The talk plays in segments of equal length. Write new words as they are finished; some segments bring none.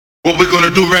What we're gonna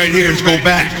do right here is go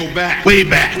back, way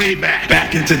back,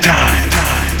 back into time.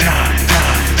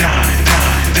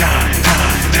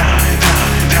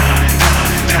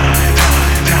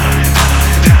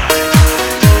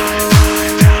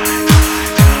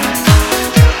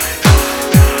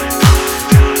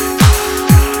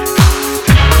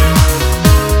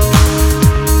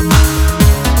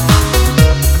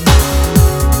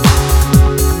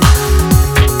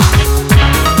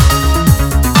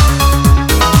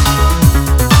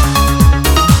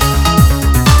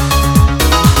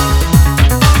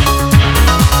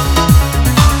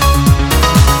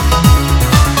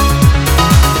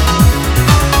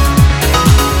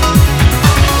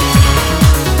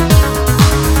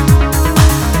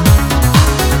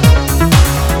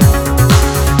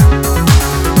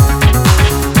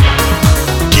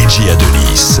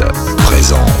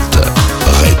 Présente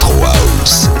Retro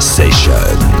House Session.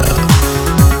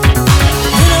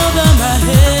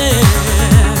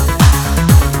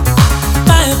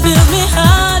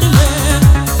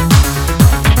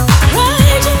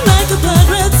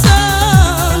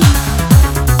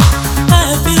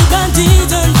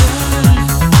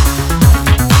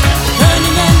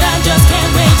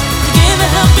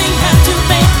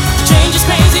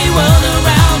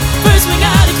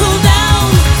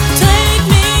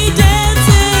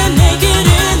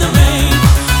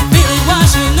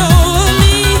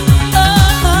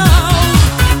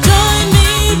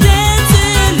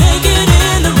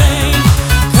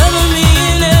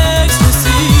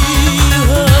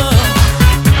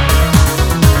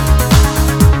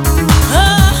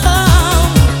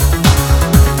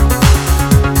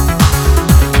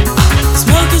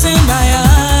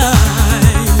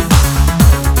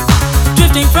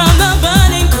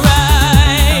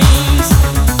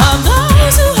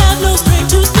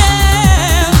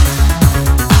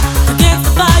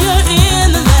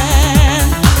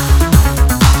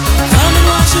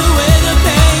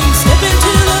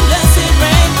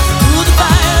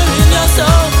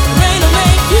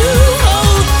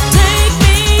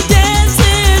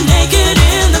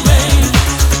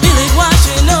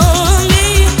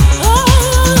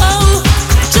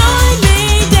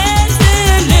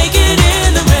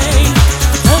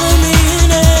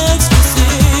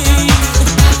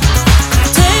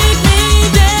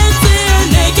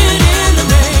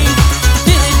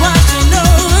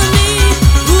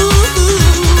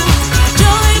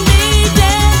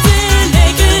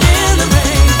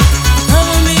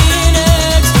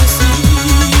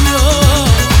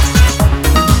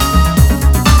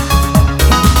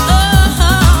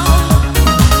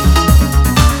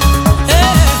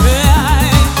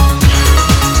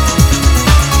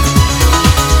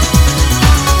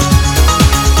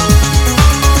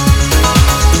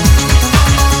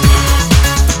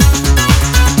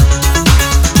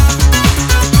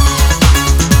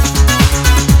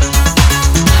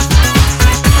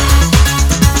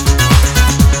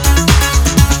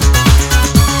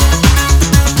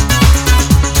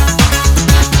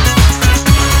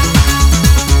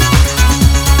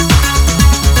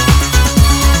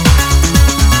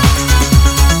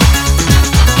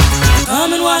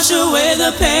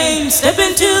 Step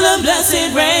into the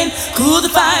blessed rain, cool the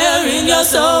fire in your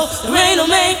soul. The rain will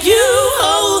make you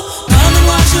whole. Come and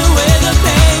wash away the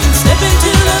pain. Step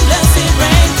into the blessed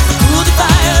rain, cool the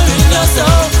fire in your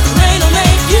soul. The rain will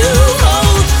make you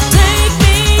whole. Take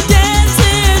me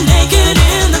dancing naked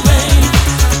in the rain.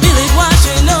 Feel it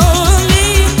washing over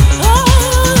me.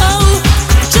 Oh,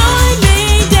 join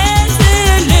me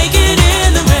dancing naked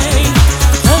in the rain.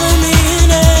 Cover me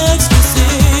in ecstasy.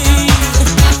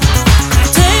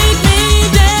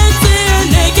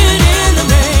 Naked in the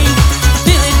rain,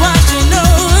 feel it washing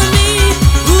over me.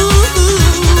 Ooh.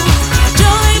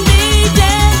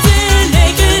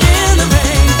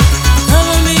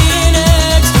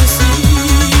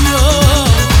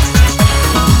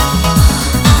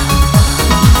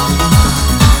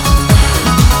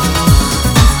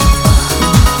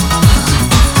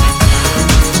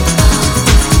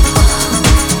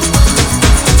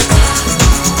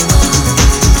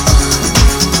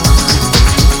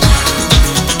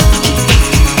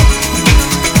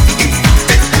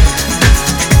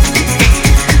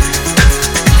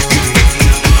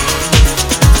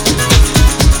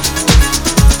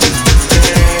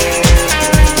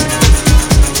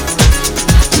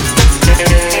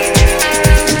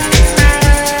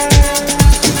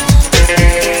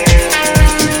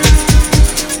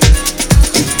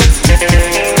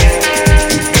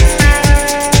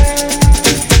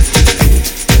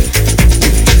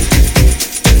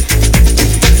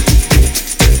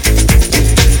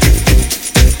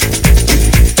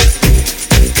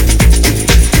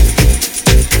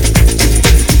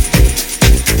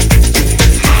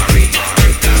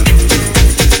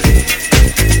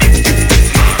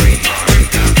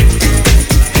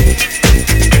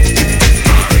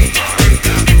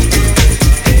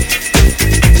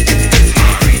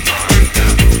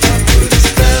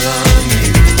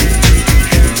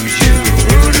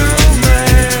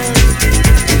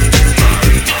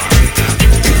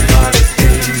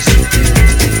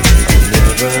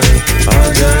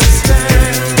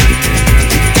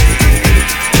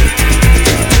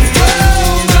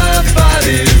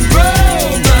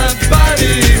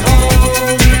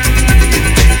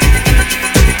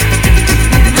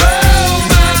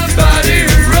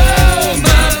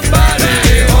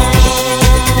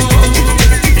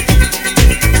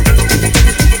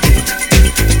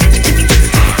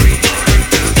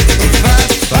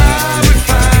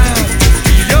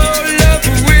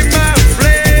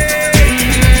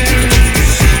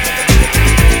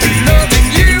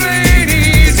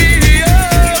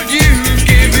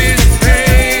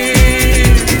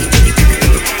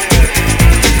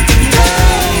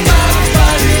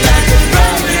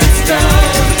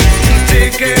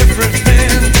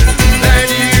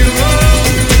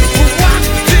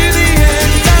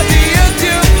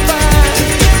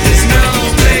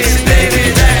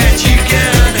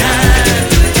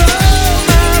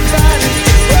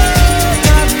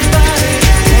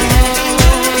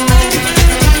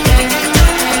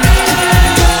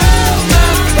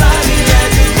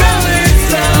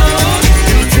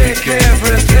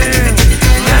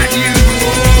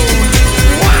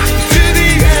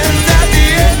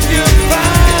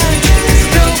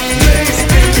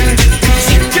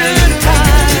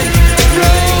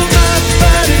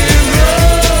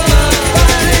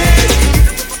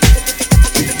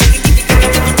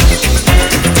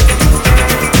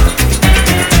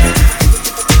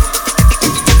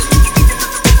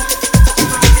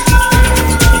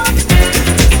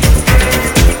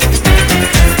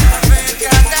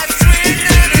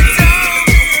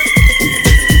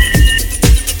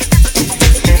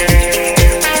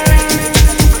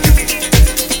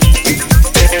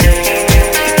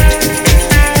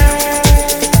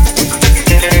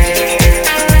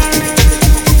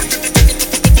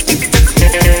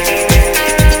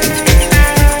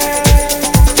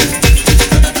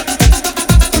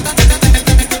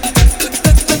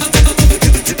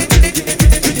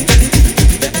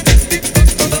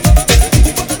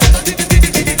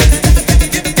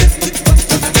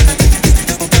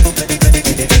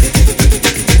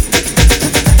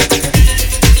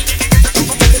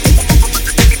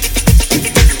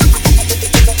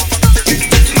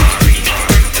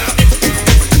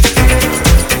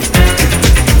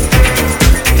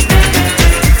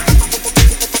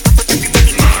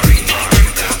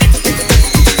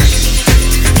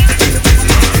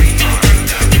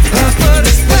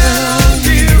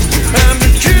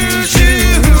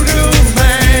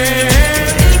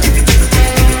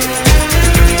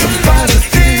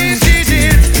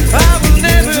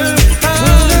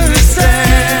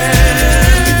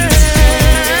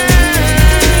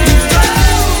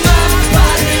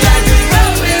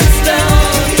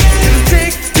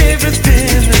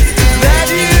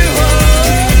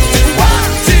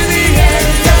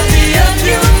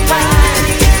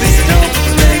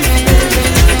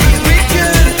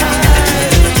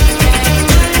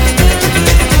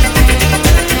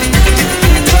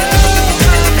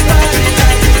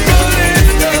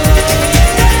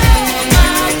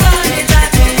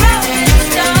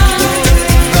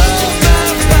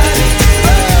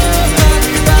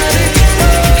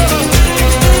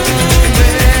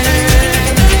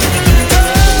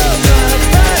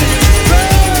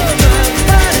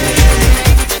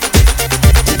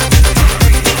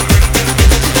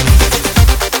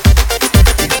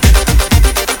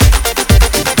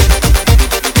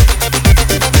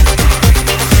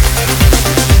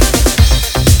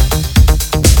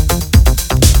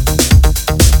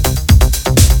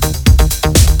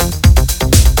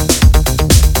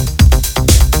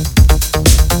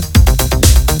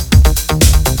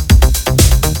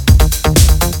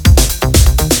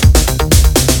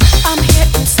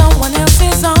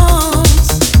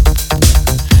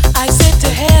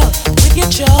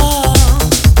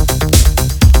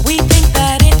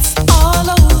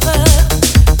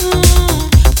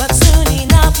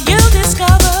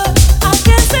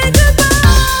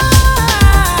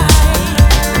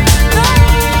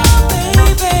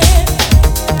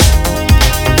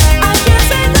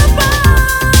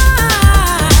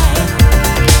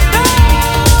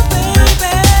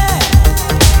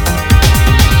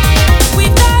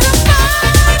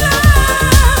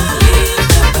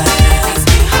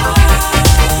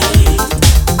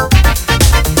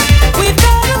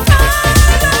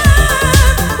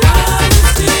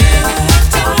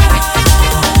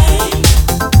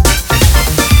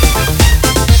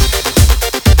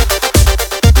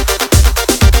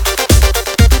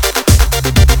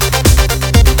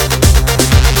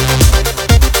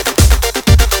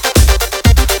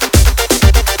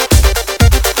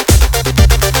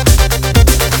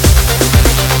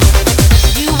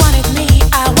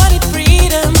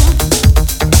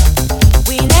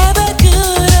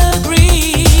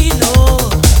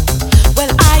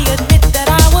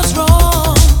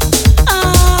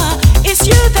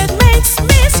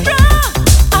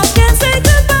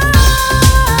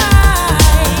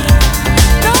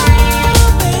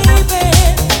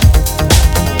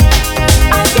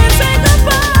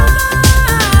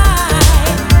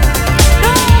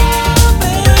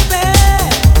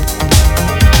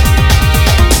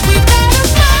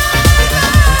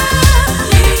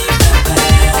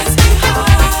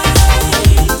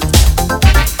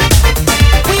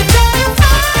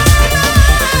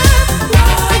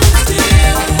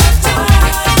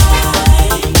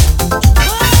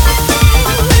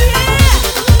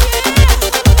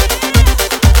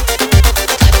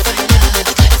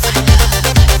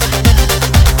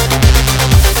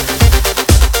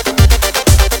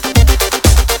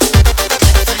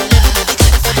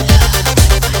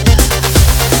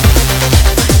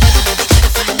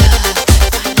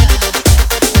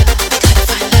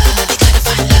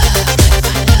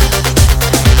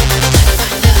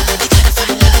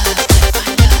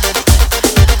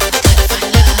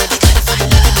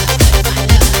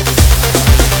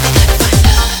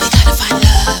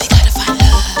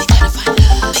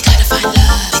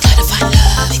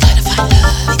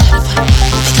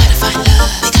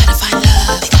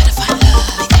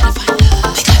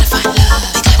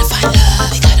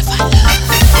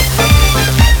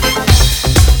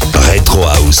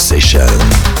 House Session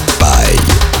by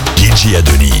DJ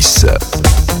Adonis.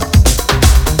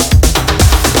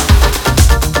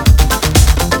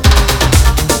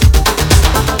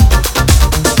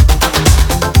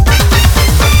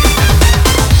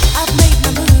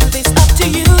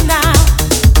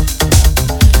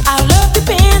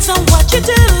 What you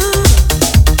do,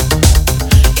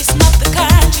 it's not the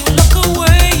kind you look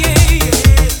away.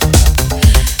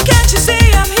 Can't you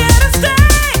see I'm here to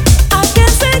stay? I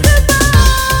can't say goodbye.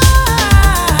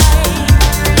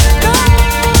 No,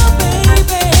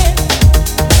 baby.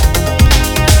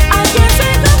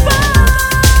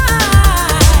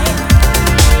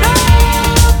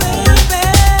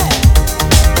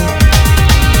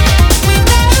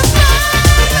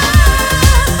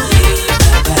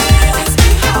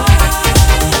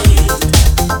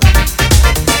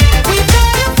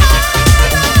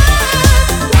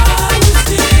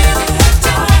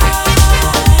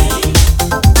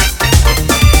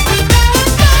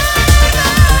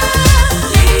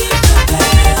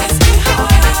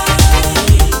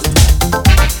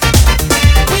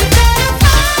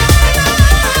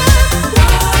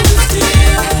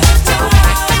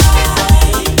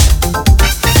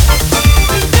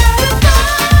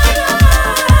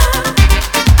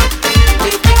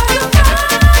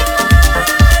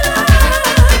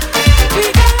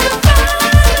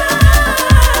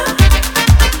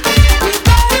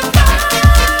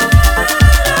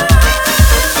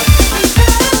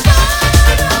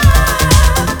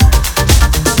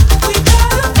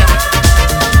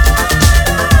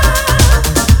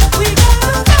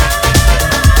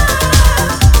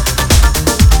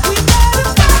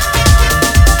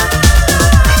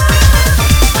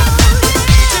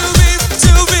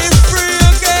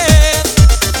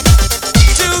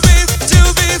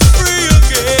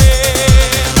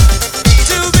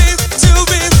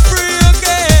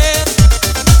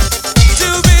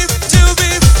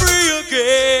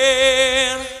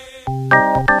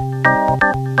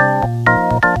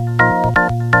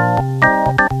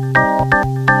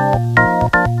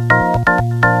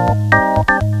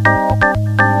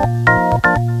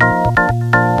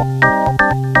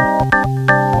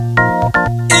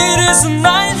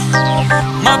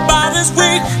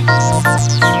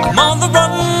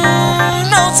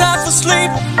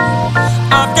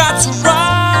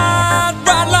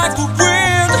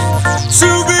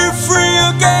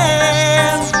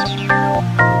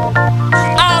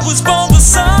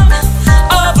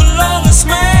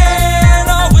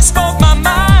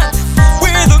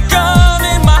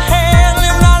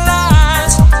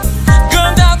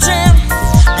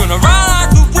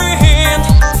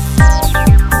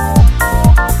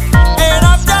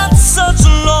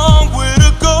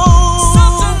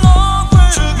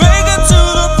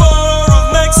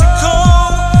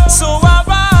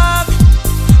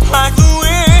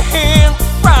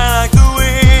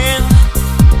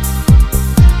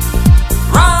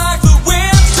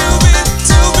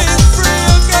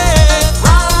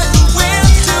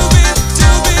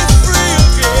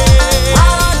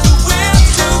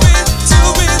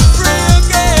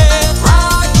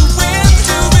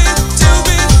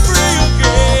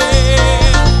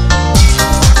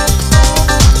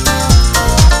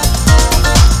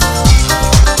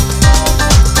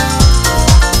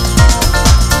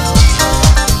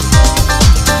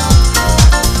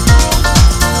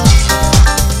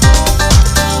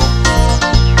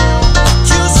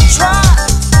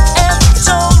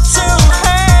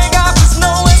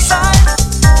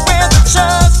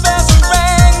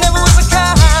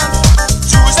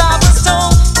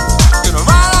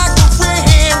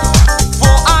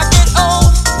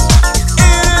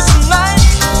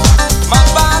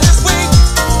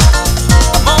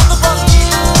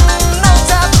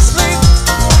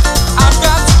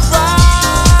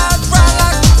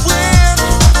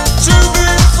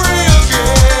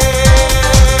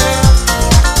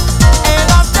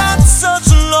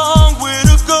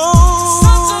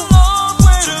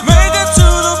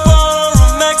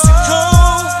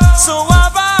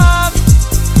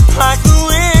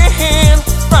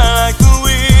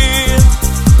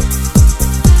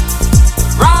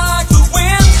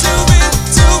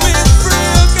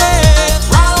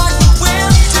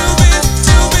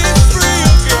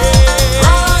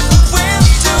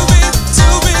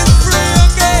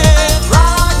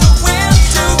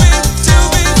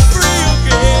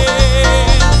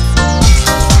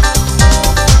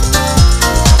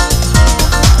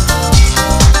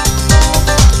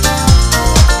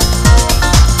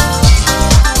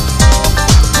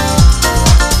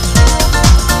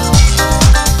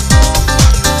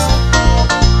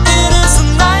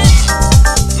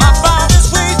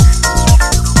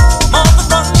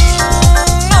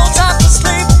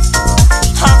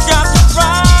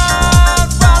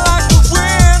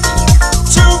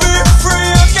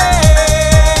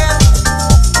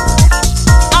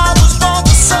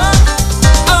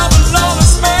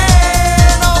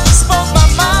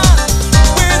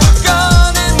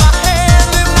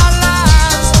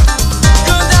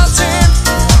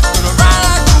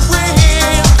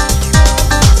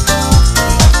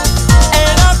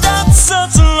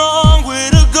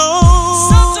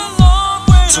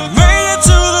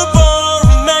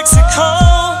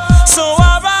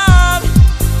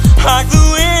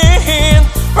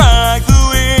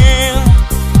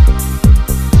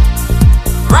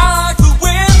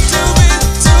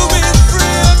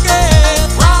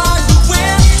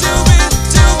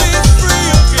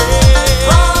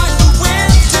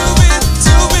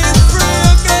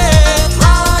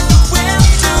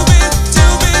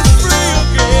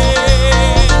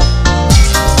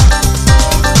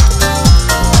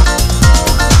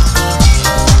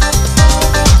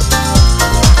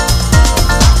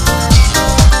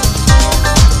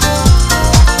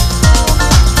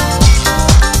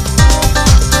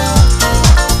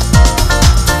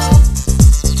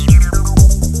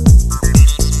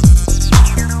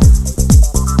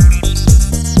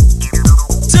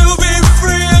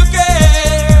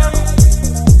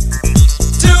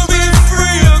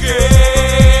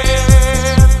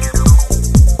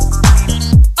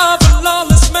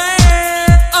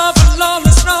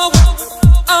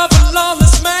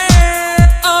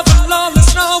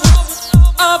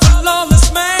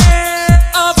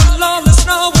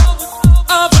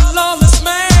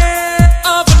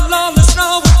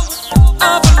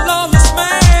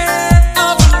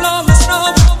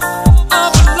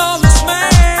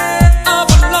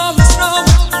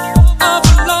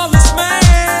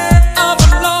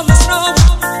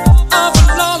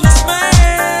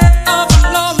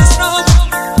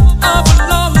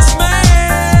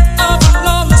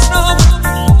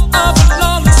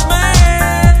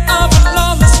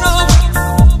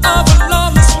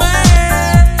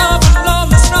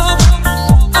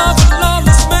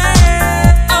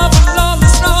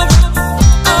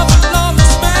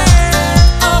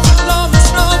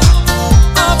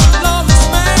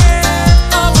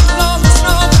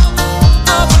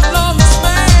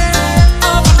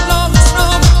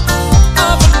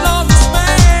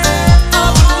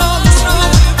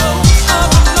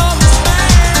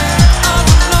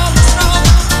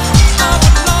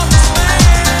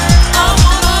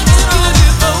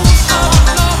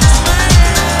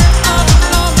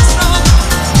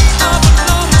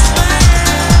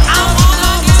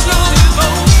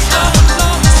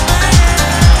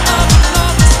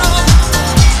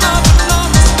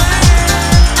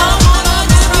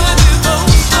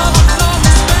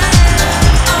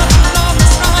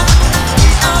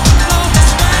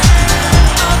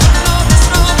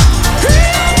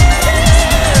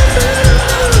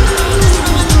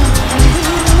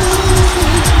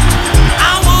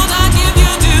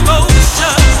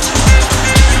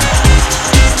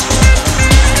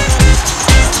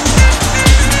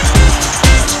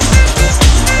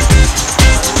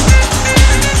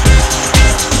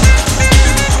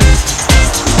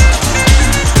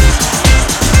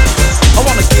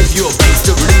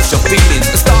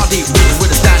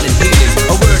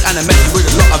 and a message with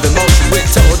a lot of emotion, with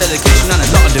total dedication and a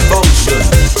lot of devotion,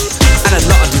 and a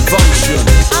lot of devotion.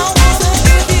 I wanna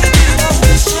give you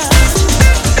devotion.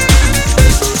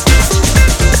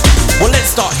 Well,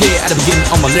 let's start here at the beginning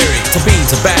of my lyric. To be,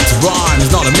 to bad, to rhyme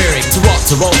is not a lyric. To rock,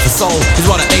 to roll for soul is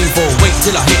what I aim for. Wait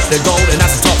till I hit the goal, and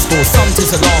that's the top score. Some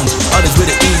tis along, others with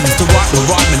the ease. To write the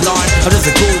rhyming line, others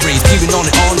a cool breeze. Keeping on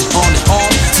and on and on and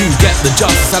on to get the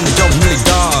justice and the job's really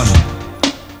done.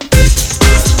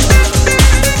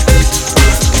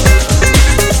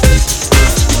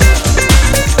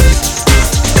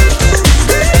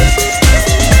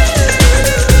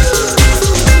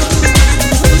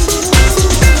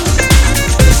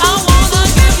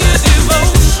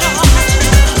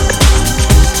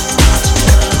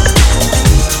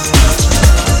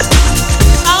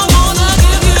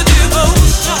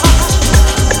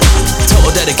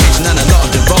 Dedication and a lot of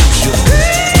devotion.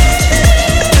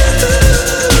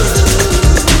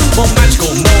 Well,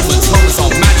 magical moments, moments are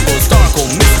magical, historical,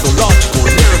 mystical, logical,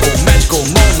 lyrical, magical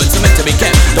moments are meant to be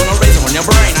kept. Don't erase them on your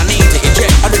brain, I need to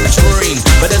inject. I didn't dream,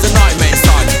 but there's a nightmare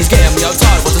inside. It's getting me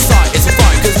outside, what's the sight? It's a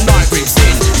fright, cause night creeps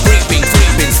in. Creeping,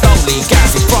 creeping, slowly,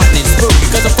 gassy, frightening, spooky,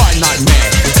 cause a fright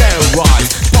nightmare. Terrorize,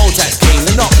 Poltax king,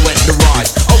 the not went the rise.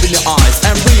 Open your eyes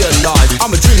and realize I'm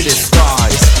a dream in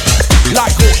disguise.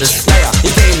 Like the Slayer,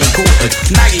 he came and quartered.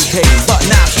 Maggie came, but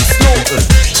now she's slaughtered.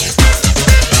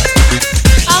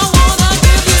 I wanna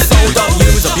give you so don't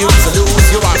use, abuse, or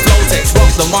lose. You're right, flow text, rock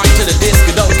the mic to the disc.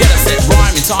 You don't get a set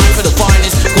rhyme in time for the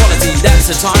finest quality. That's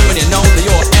the time when you know that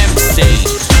you're MC.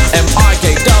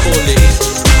 M-I-K-double-E.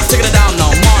 Take it down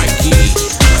now, Mikey.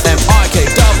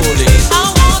 M-I-K-double-E.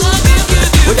 I wanna give you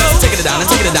the we're just taking it down and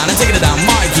taking it down and taking it down,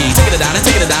 Mikey. Take it down and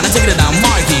take it down and take it down,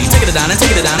 Mikey. Take it down and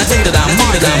take it down and take it down,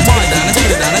 Mikey. Take it down and take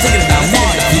it down and take it down,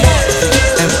 Mikey.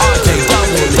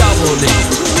 M-I-K-double-E.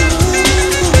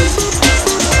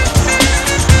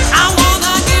 I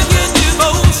wanna give you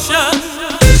devotion.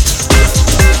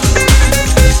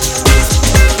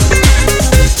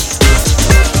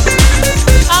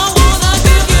 I wanna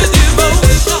give you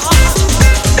devotion.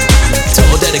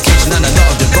 Total dedication and a lot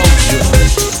of devotion.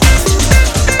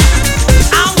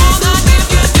 I wanna give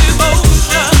you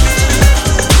devotion.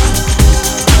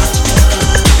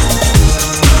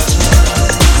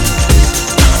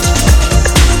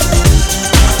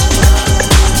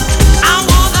 I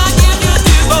wanna give you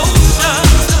devotion.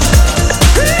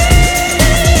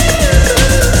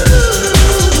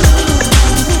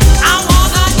 I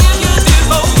wanna give you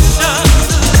devotion.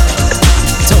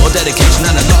 Total dedication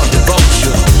and a lot of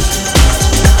devotion.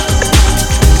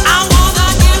 I wanna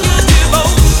give you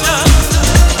devotion.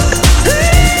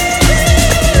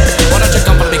 Why don't you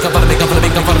come for me, come for me, come for me,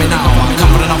 come for me now? Come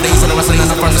for the east and the west and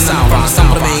the front and the south. Come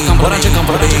for me, why don't you come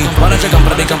for me? Why don't you come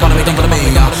for me, come for me, come for me?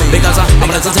 Because I'm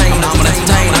an entertainer, I'm an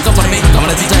entertainer. Come for me, I'm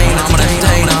an entertainer, I'm an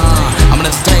entertainer. I'm an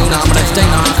entertainer, I'm an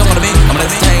entertainer. Come for me, I'm an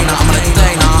entertainer, I'm an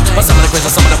entertainer. But some of the crazy,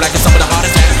 some of the black, and some of the heart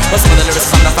attack. But some of the lyrics,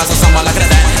 some of the fast, and some are like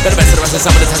that. They're the best of the rest, and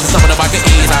some of the tests, and some of the back at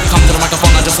ease. I come to the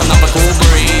microphone, I'm just another cool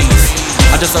breeze.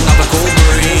 I'm just another cool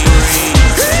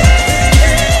breeze.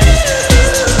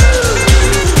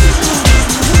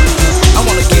 I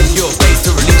wanna give you a place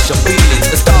to release your feelings.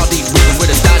 A star deep rhythm with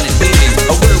a standing meaning.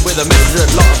 A word with a message,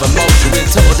 a lot of emotion.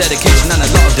 With total dedication and a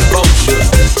lot of devotion.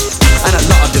 And a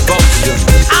lot of devotion.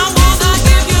 I wanna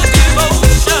give you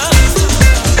devotion.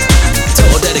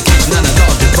 Total dedication and a lot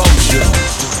of devotion.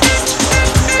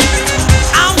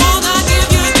 I wanna give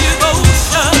you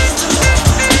devotion.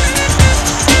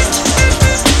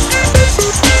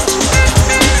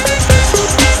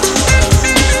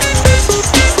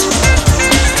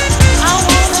 I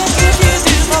wanna give you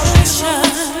devotion.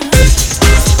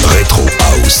 Retro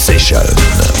House Session.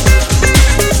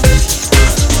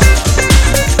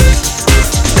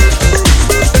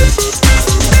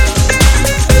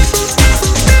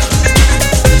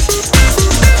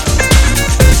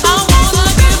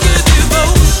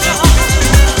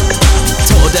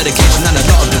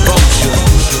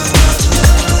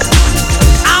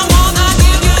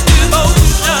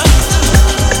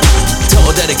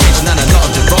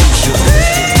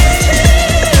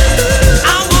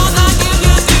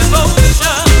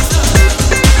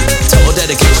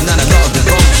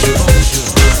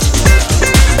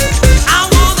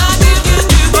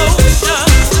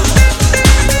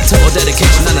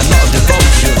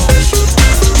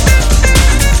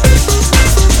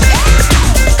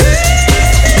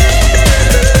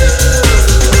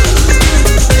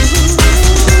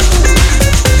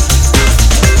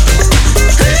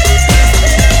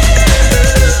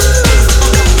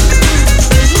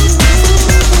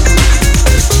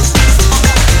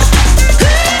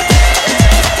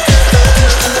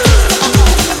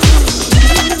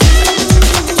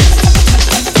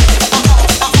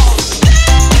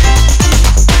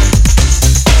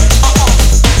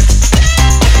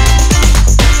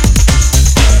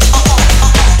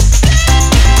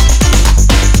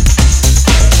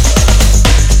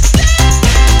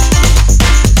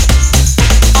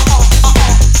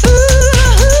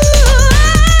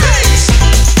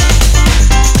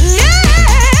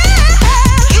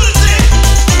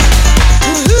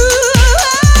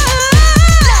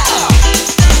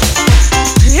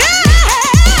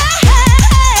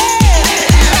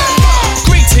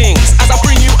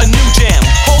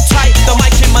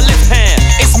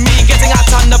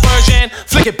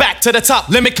 to the top,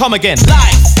 let me come again.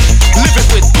 Life, live it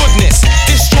with goodness.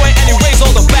 Destroy and erase all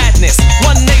the badness.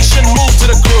 One nation, move to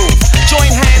the groove. Join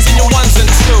hands in your ones and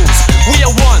twos. We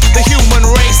are one, the human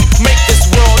race. Make this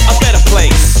world a better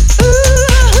place.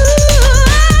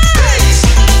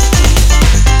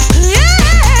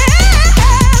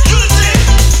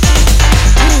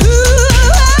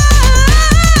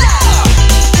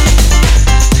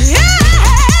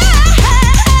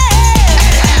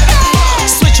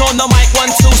 On the mic, 1,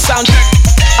 2, sound check.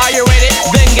 Are you ready?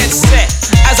 Then get set.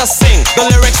 As I sing, the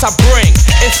lyrics I bring.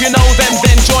 If you know them,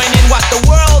 then join in. What the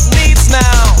world needs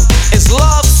now is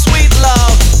love, sweet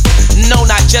love. No,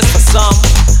 not just for some,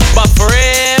 but for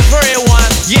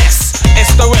everyone. Yes,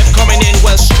 it's the rap coming in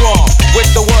well strong, with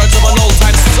the words of an old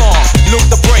time song. Loop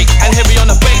the break and heavy on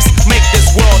the bass. Make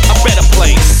this world a better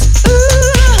place.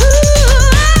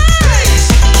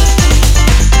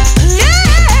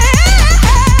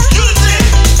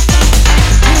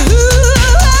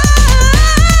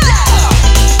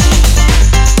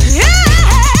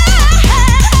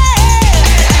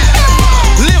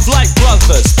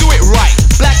 Do it right,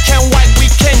 black and white,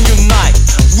 we can unite.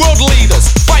 World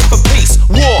leaders, fight for peace.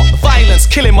 War, violence,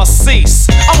 killing must cease.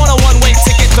 I'm on a one-way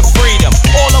ticket to freedom.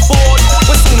 All aboard,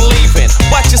 we're soon leaving.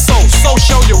 Watch your soul, so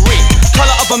show you reap.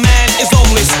 Color of a man is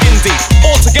only skin deep.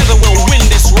 All together we'll win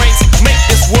this race. Make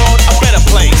this world a better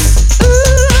place.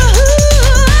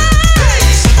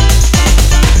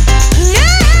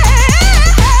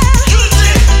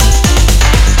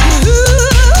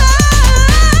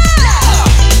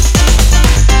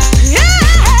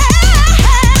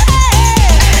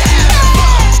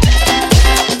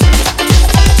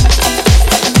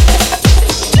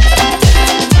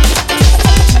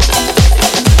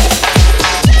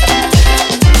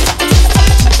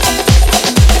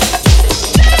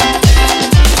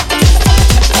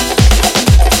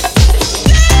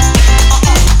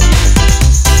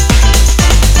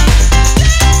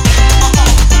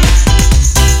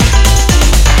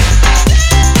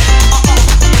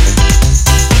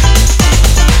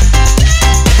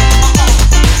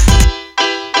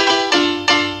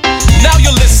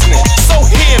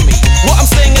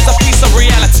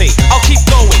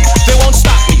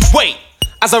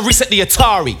 As I reset the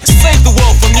Atari, save the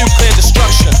world from nuclear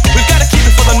destruction. We've got to keep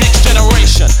it for the next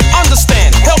generation.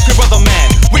 Understand, help your brother man.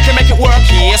 We can make it work,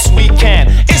 yes we can.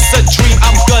 It's a dream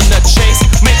I'm gonna chase.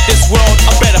 Make this world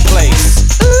a better place.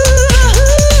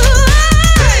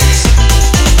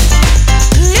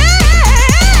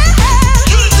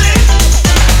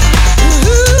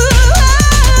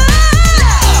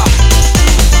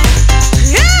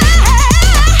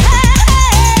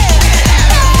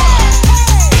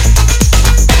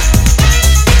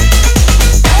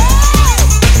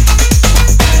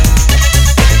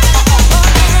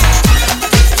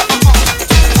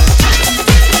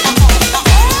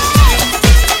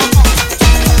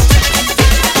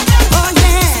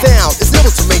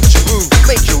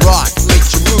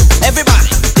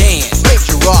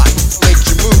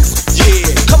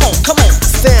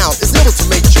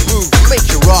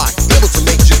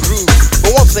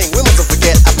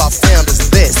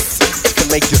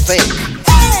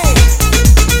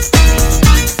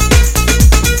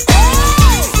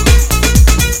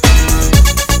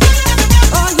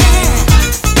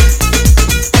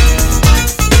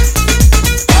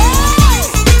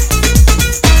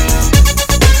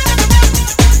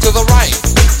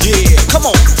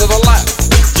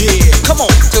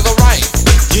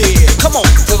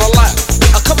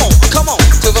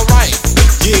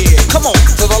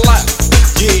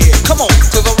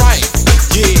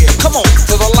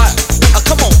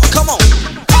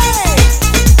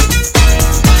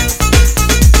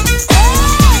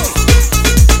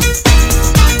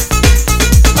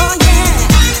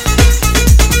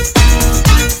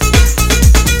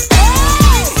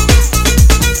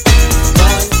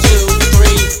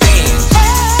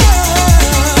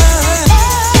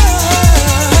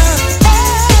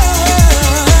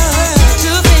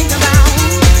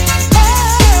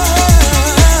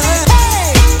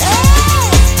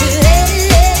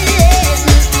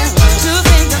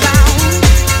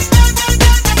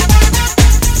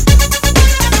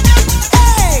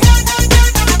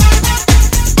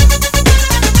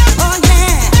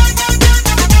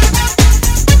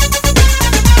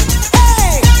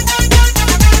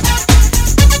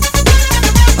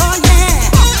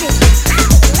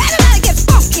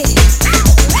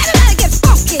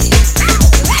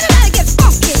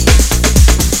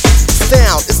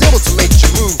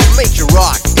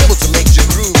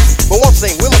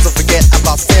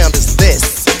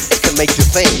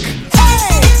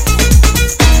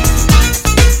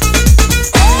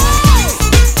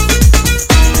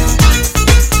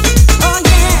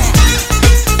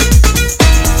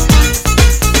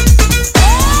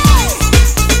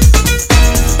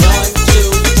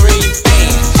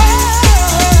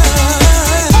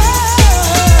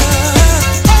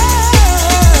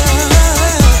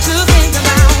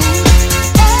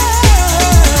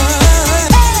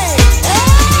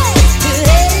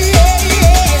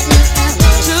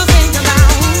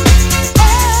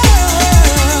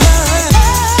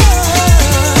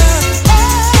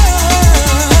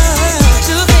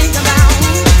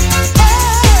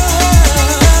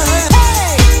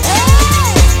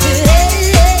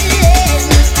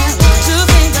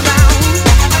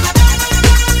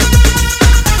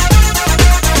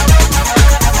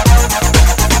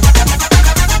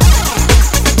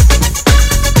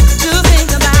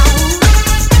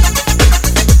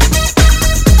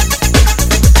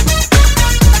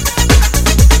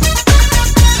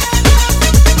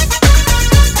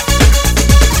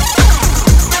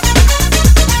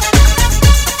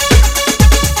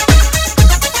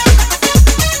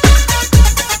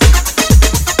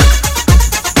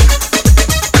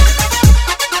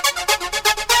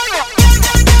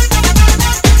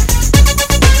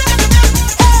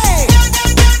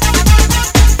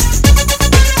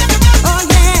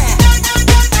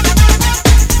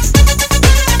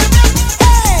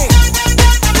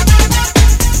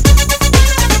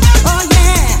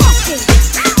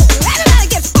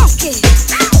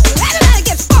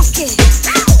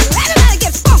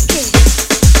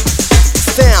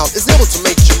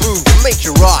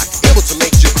 rock, able to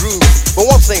make you groove. But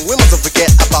one thing we mustn't forget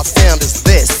about sound is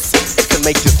this: it can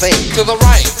make you think. To the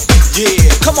right, yeah,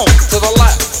 come on, to the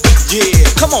left, yeah,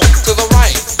 come on, to the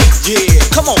right, yeah,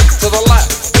 come on, to the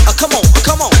left, come on,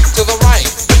 to the right,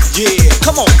 yeah,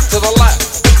 come on, to the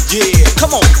left, yeah,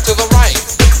 come on, to the right,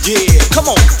 yeah, come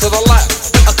on, to the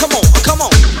left, come on, come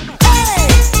on.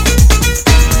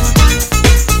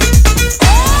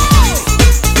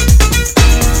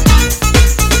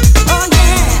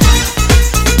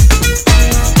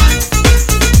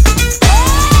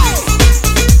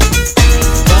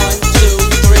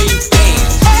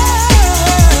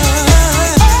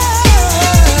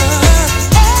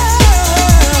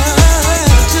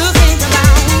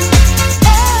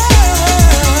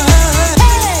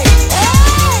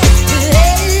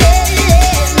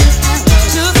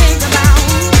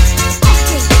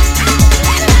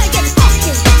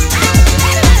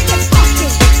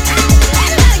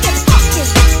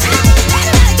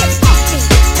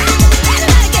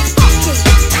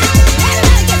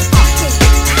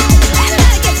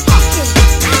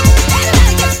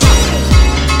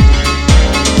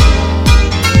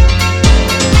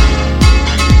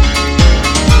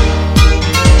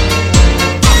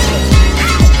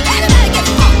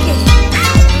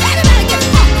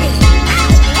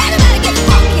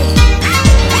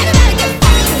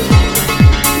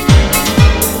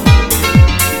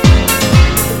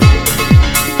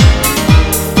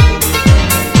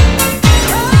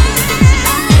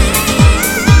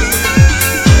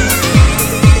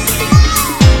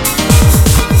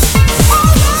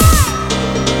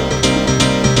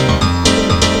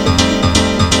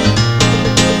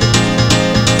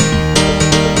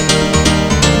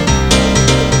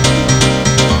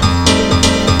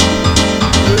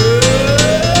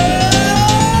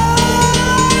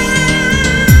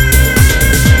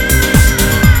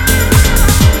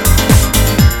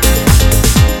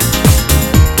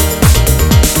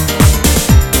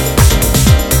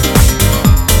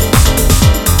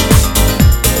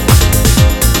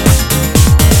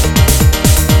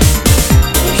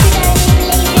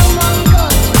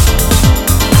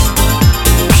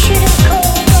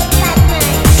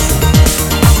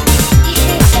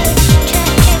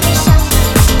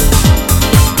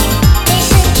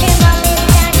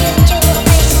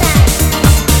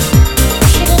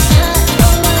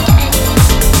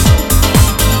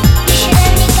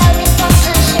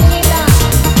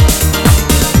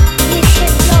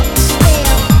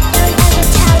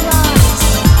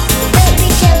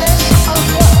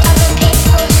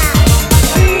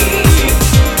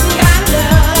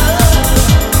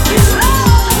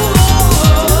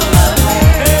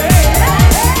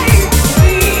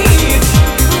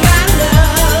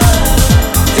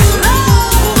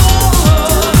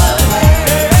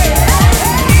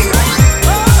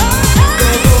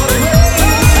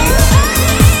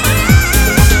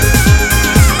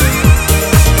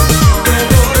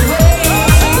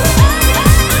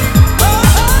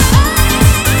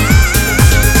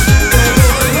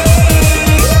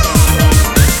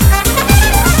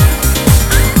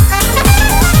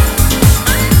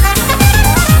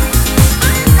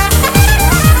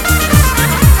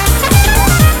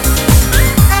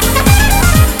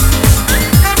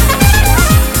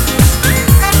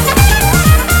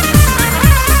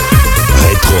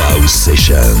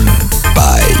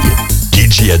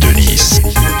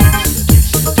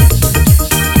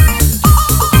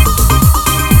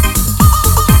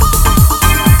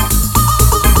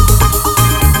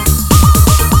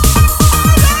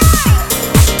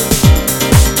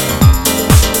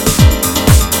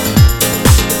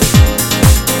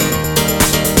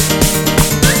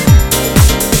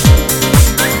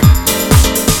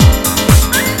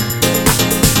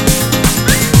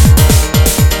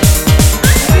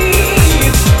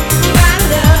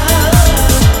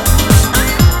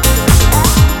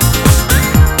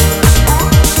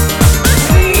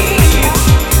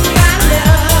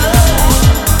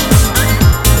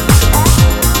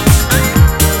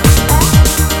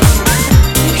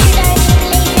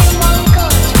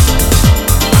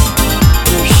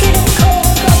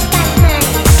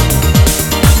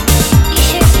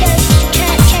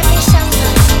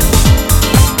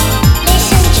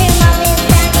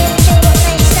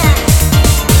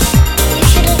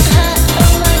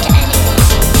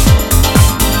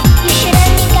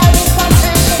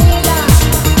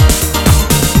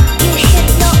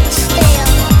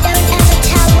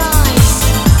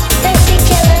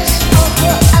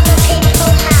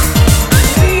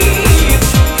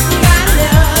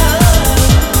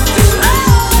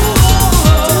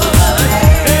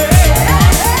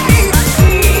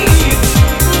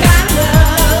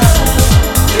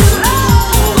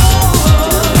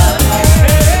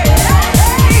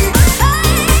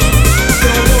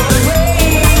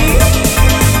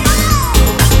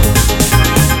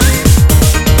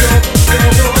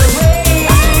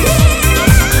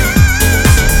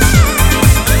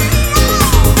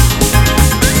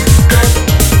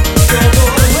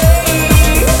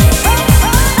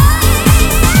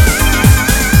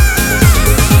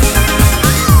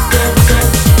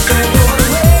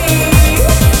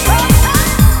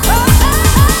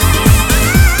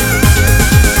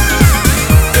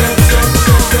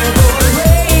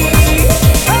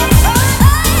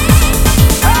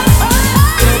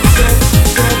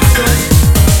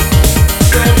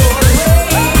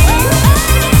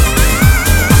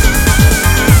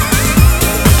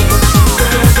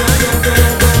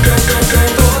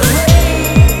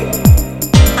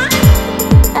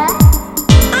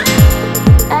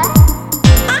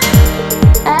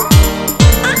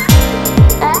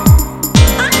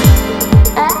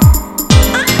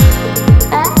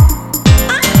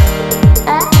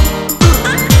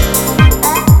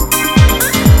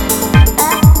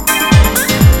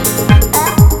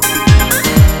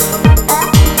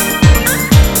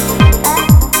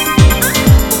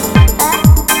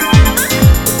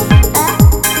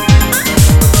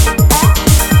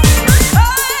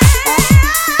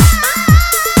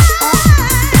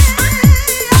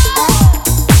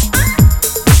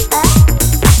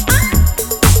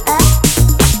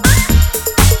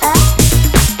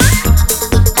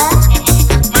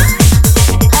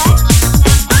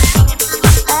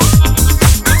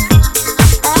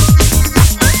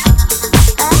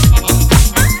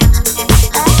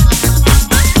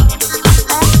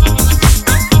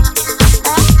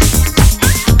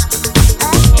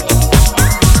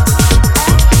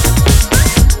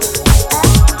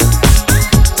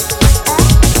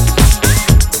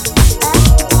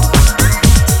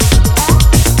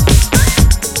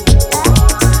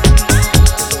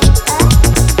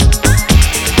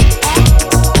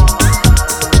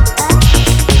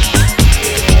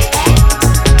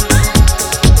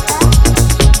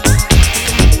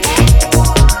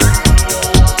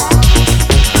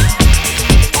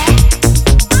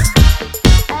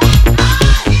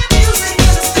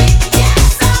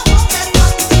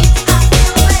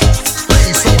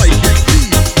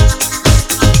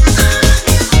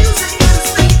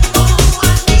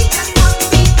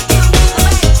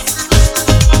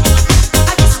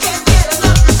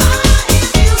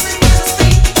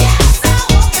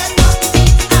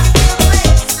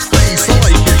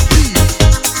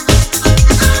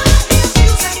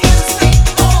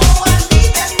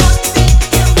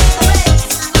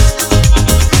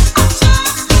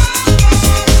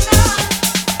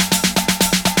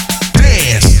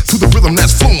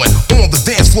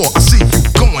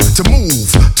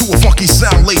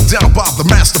 down by the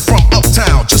master from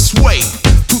uptown. Just sway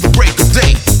to the break of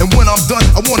day. And when I'm done,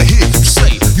 I wanna hear you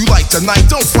say, you like tonight,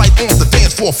 don't fight on the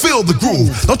dance floor, feel the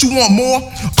groove. Don't you want more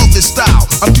of this style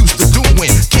I'm used to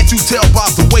doing? Can't you tell by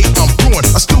the way I'm brewing?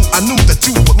 I knew that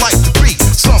you would like to be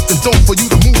something dope for you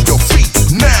to move your feet.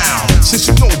 Now, since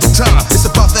you know the time, it's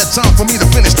about that time for me to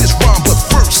finish this rhyme. But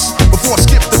first, before I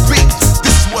skip the beat,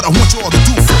 this is what I want you all to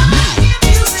do for me.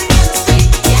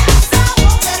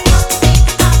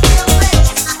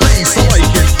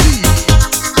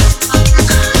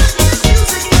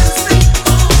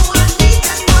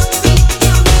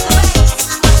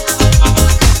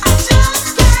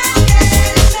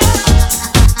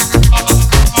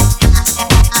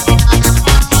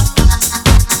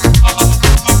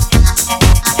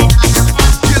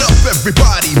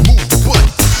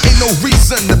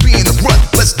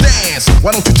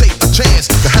 Why don't you take a chance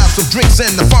to have some drinks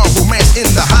and the fun romance in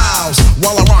the house?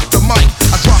 While I rock the mic,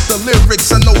 I drop the lyrics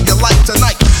I know you like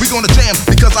tonight. We gonna jam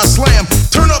because I slam.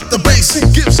 Turn up the bass, who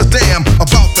gives a damn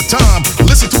about the time?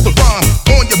 Listen to the rhyme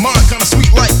on your mind, kinda sweet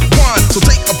like wine. So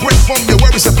take a break from your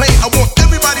worries and pain. I want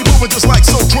everybody moving just like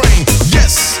Soul Train.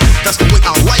 Yes, that's the way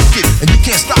I like it, and you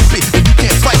can't stop it, and you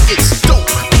can't fight it. It's dope.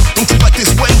 Don't you like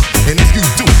this way? And if you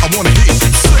do, I wanna hear you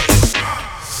say,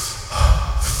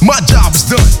 my job is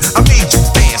done, I made you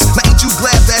dance. Now ain't you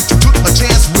glad that you took a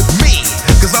chance with me?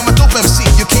 Cause I'm a dope MC,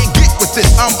 you can't get with this,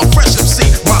 I'm a fresh MC,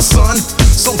 my son.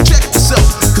 So check yourself,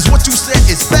 cause what you said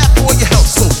is bad for your health.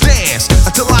 So dance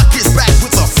until I get back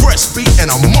with a fresh beat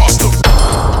and a monster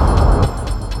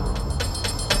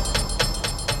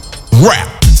rap.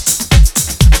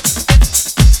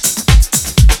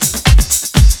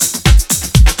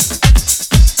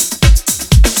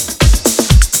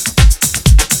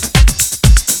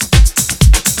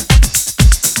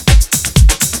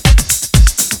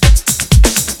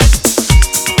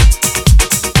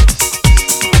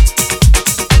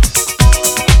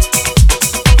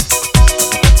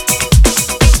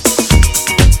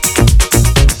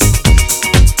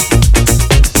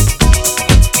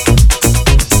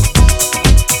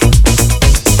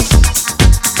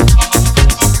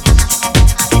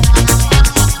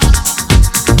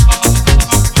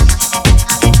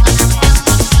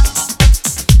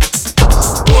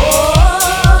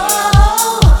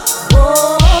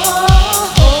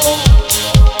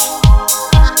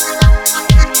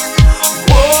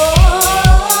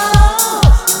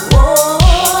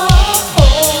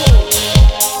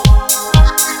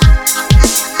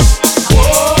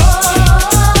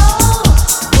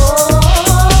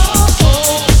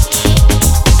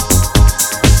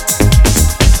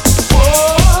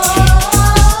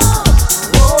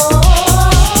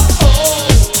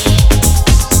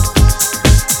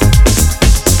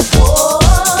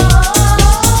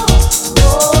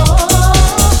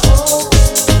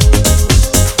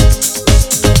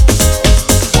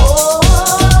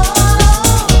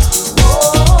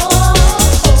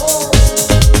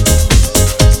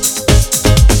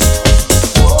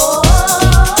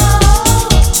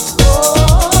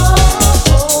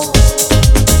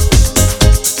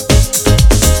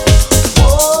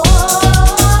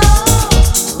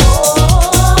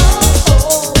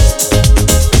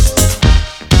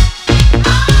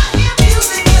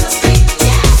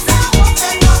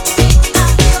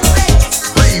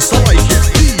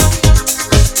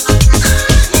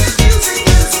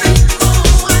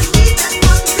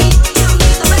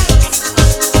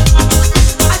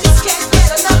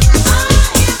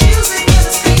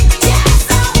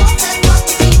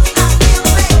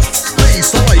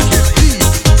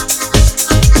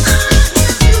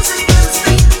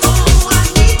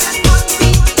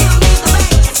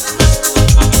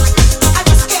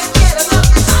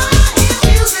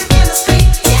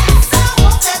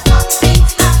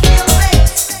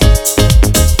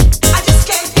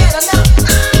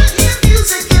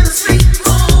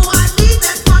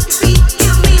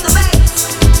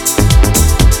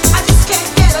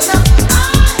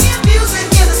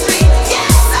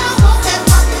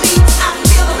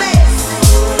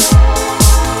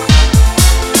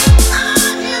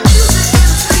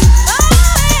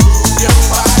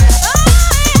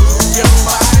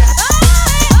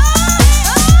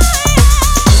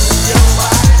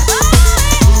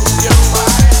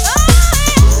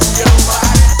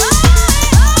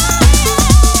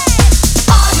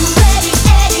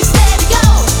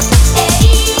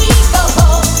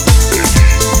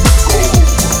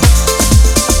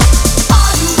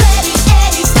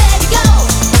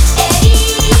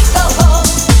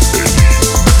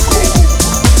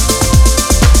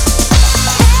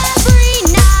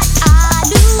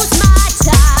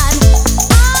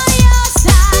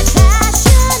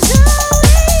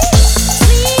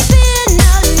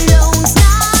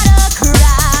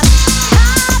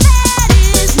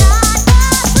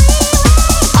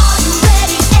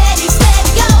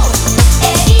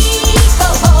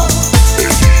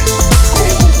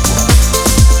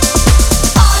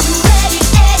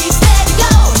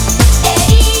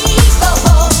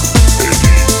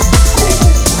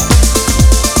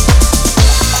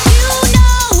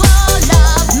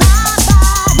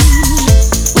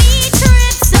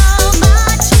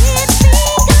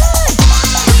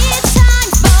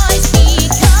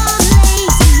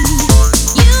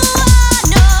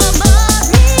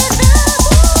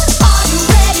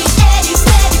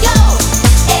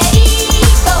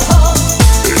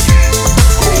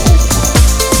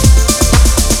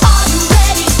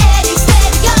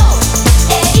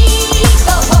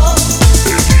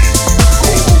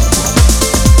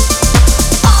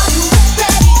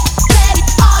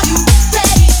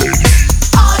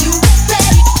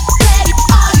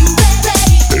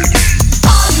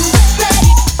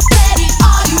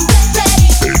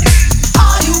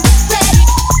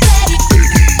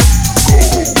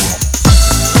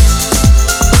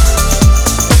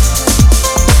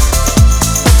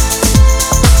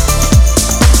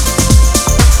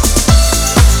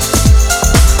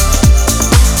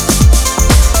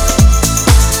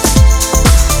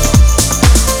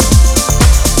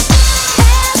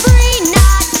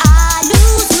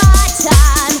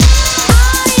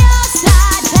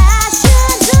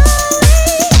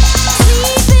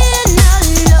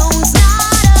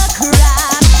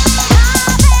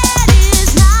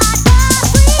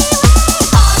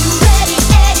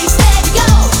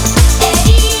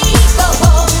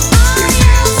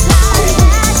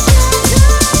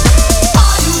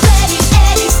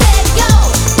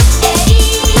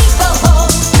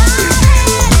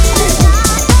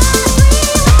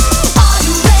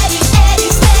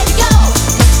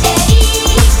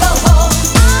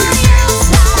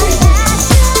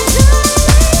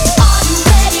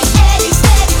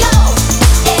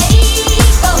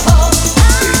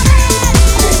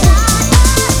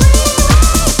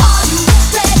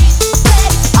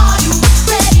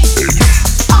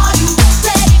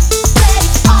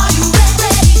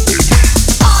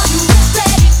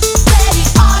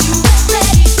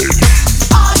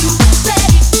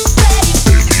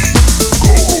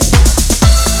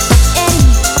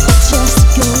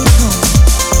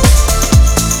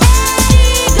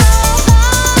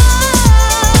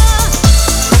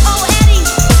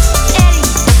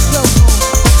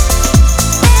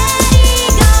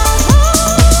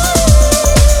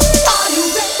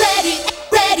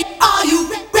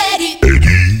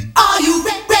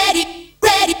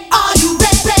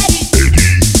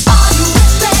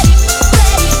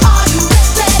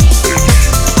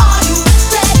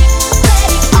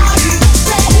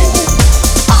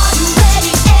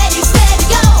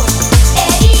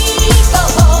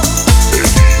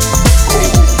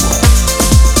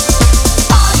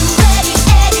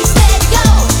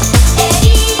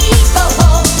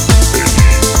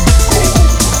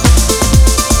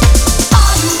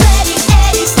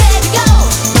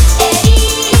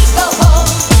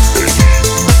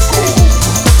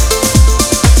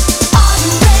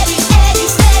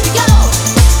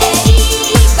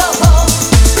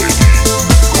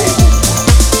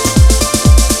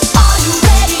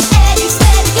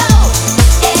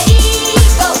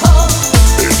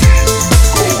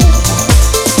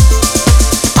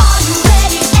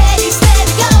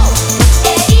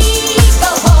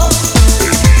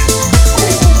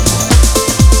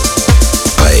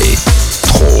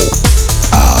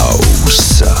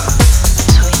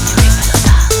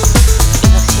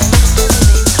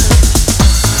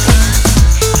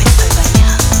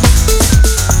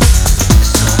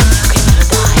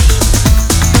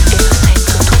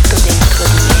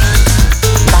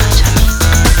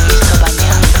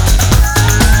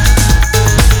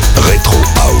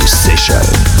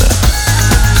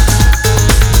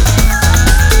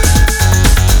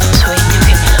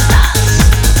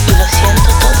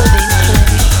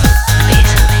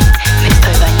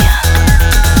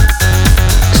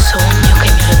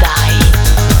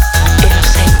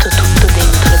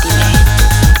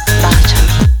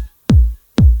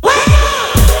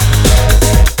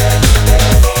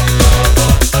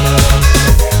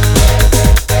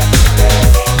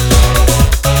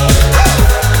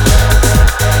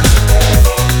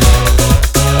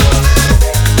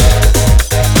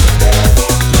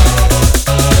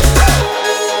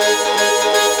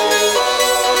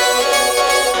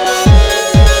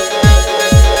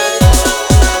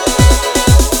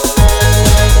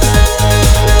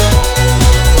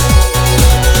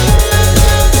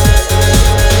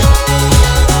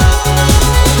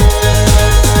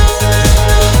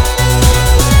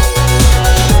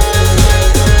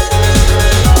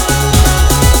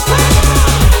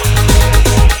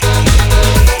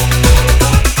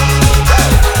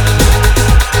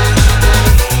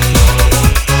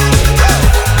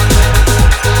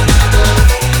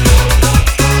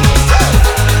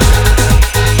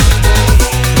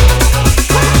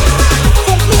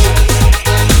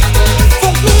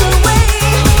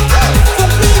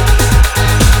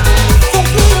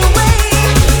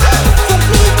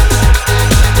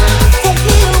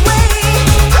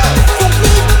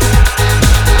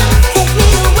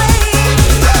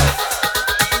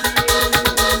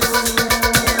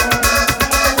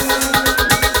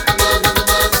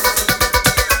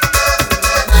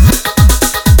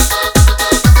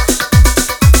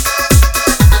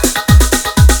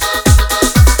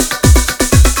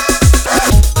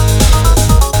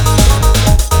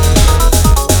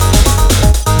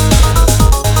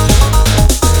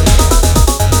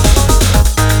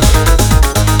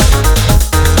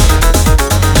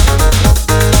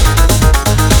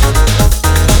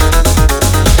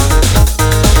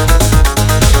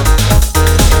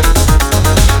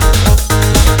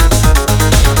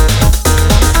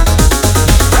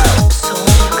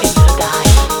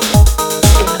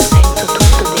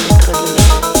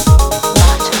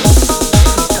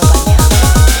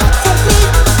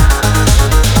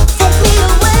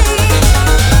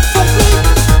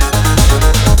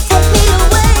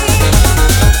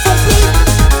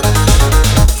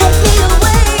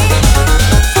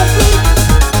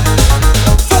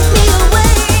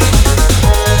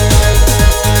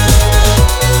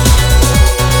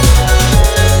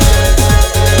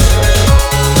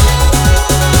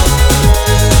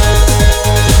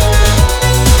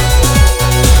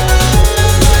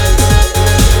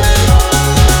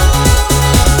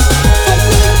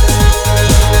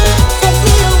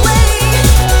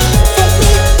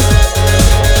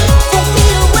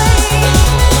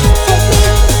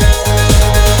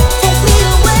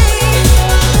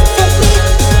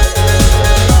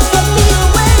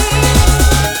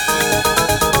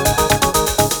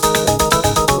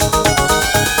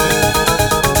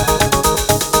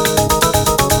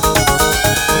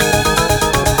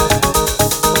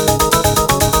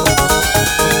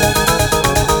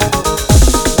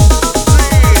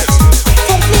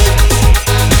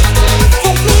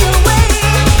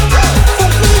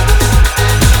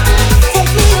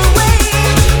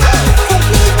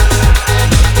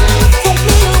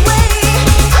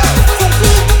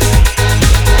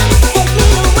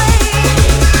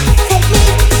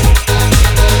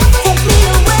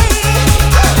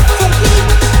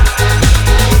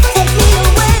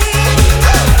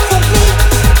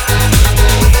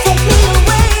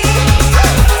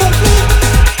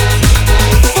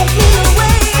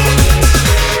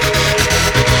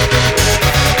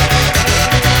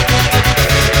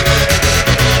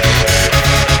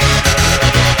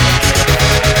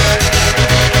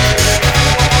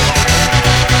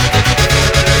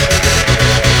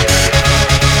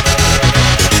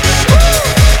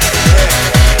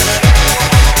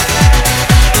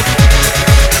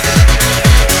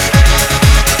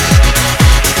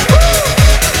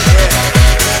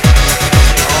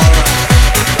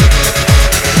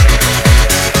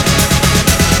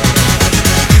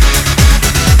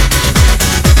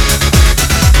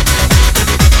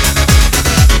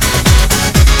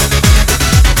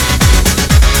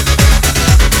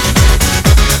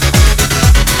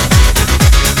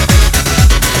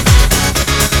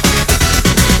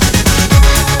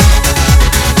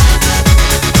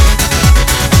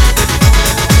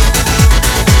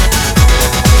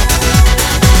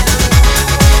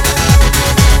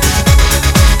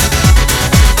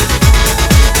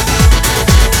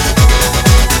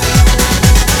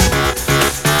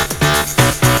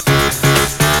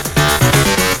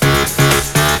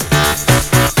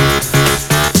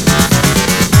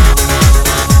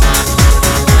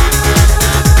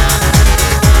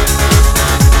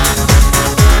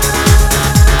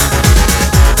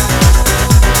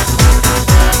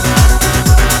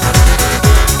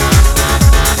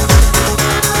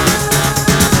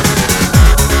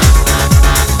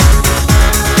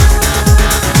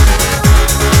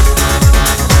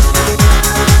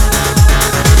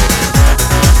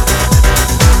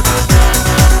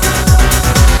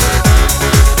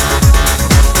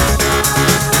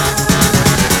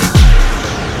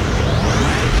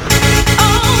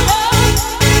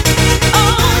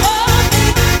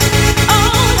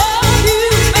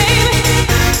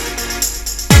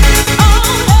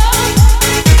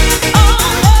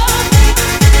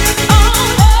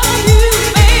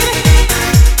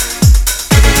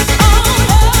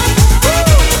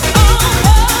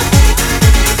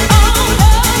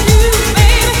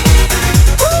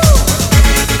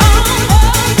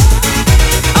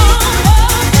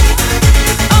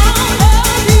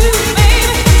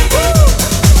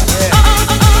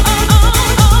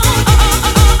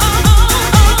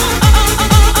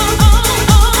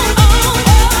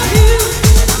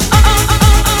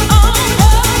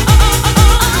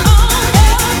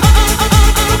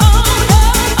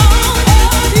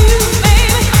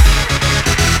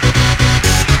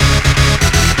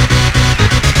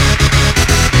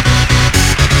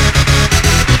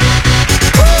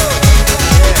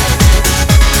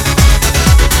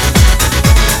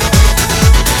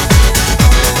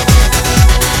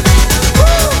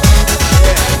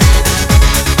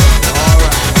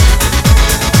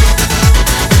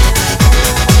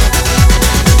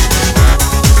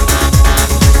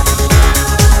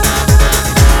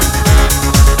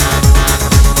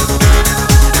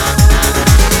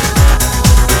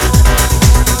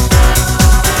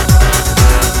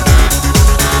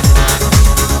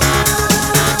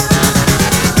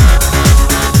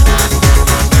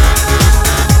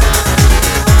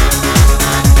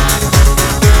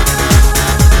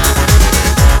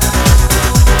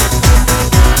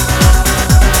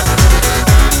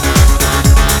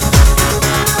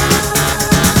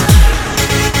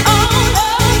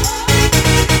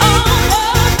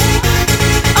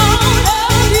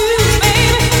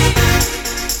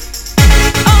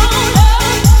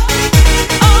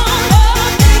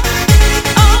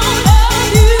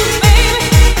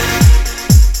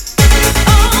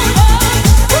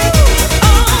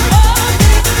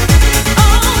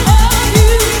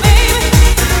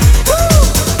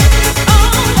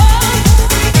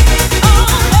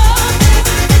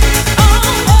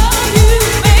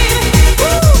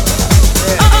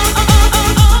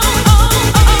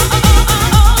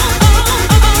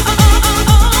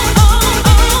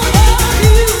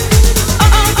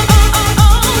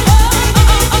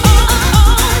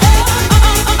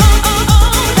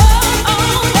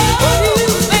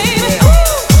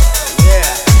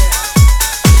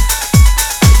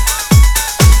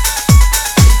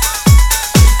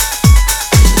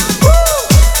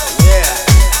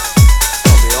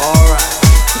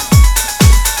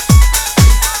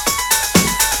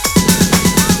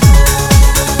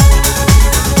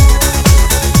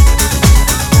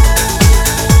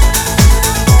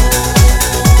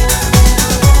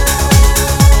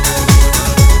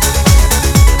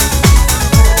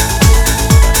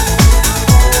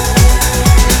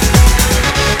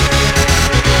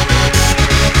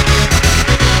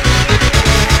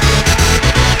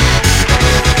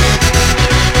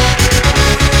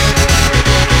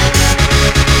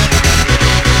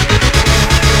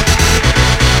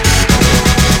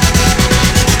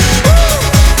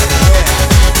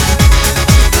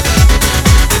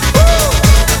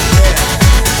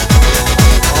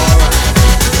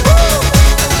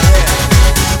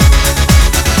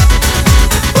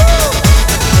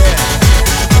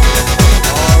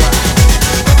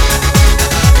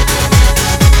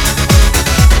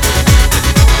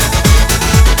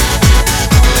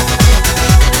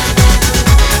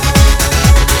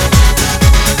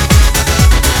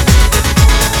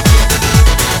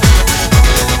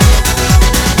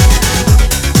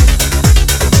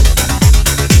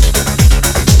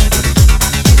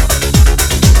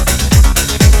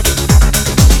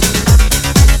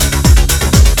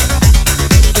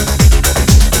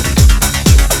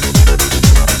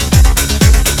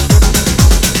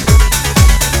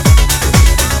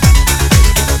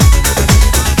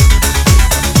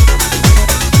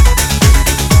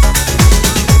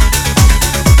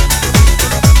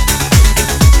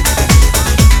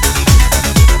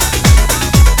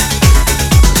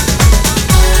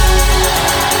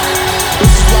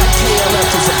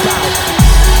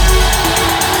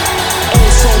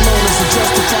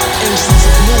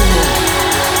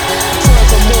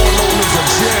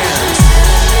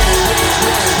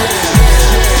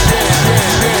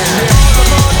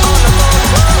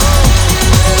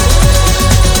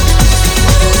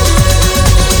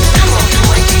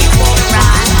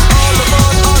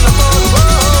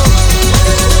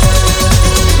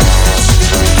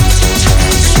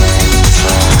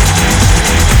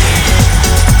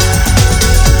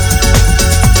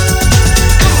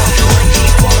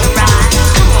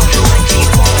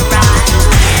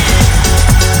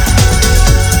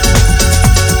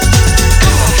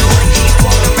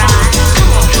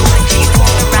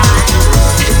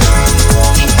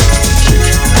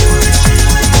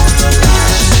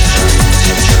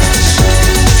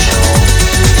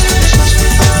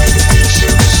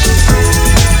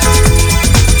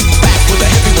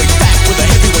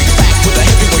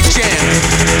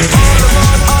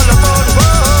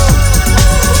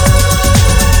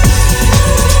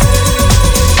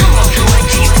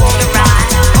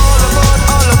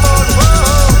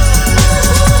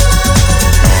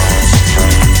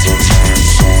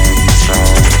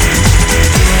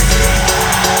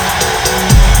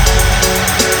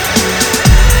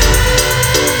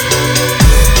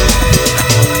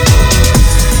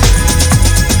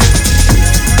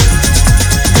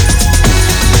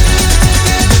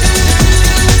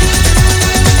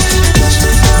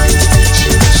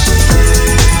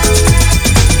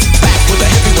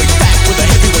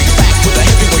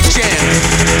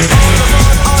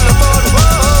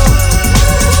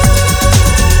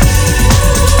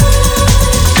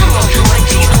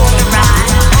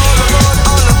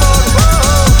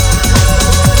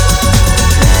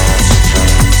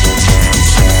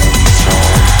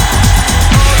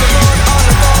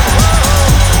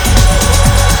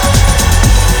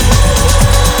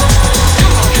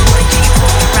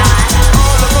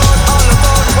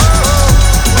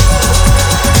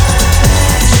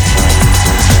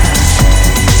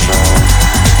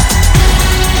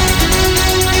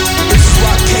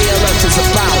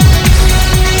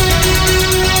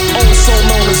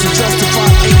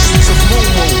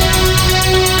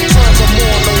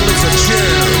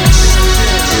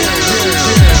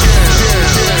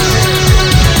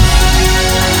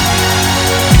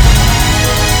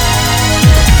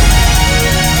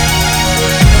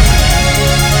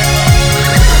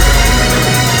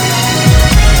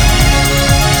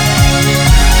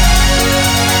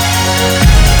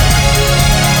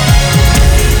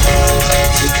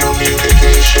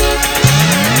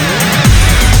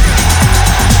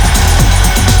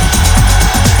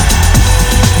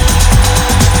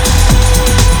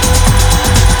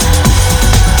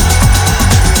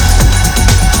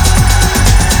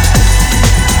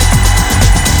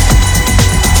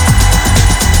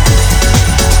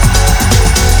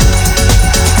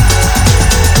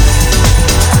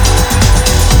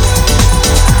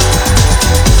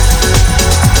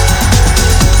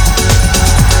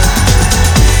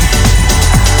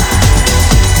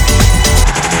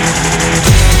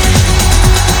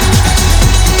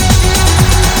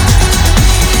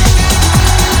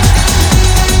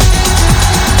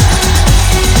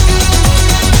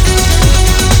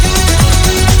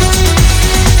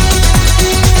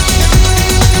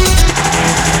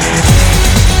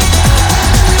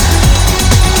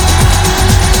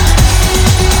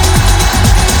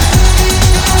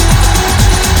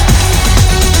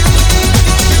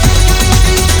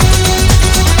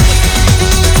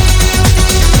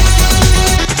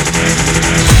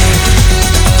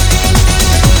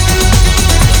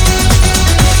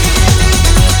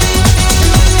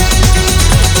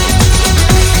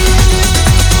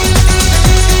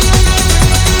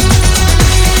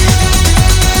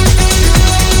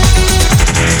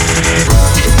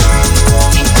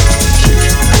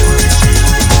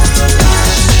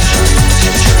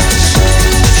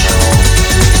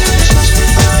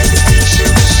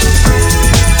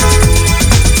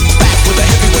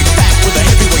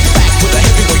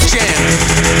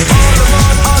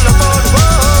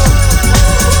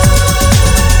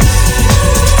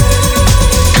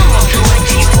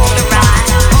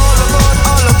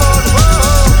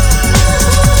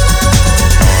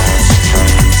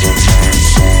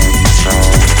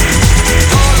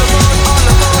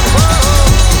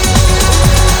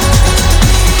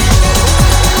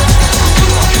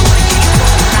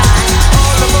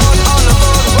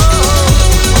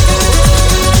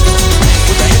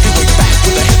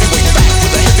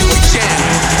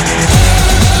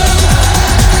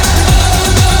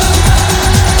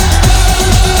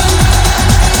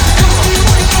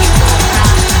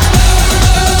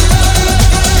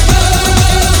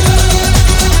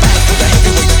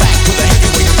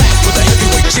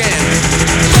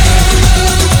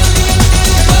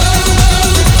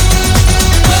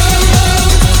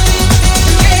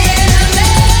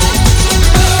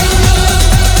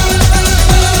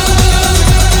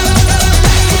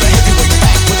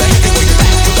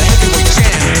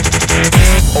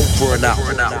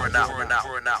 for an hour.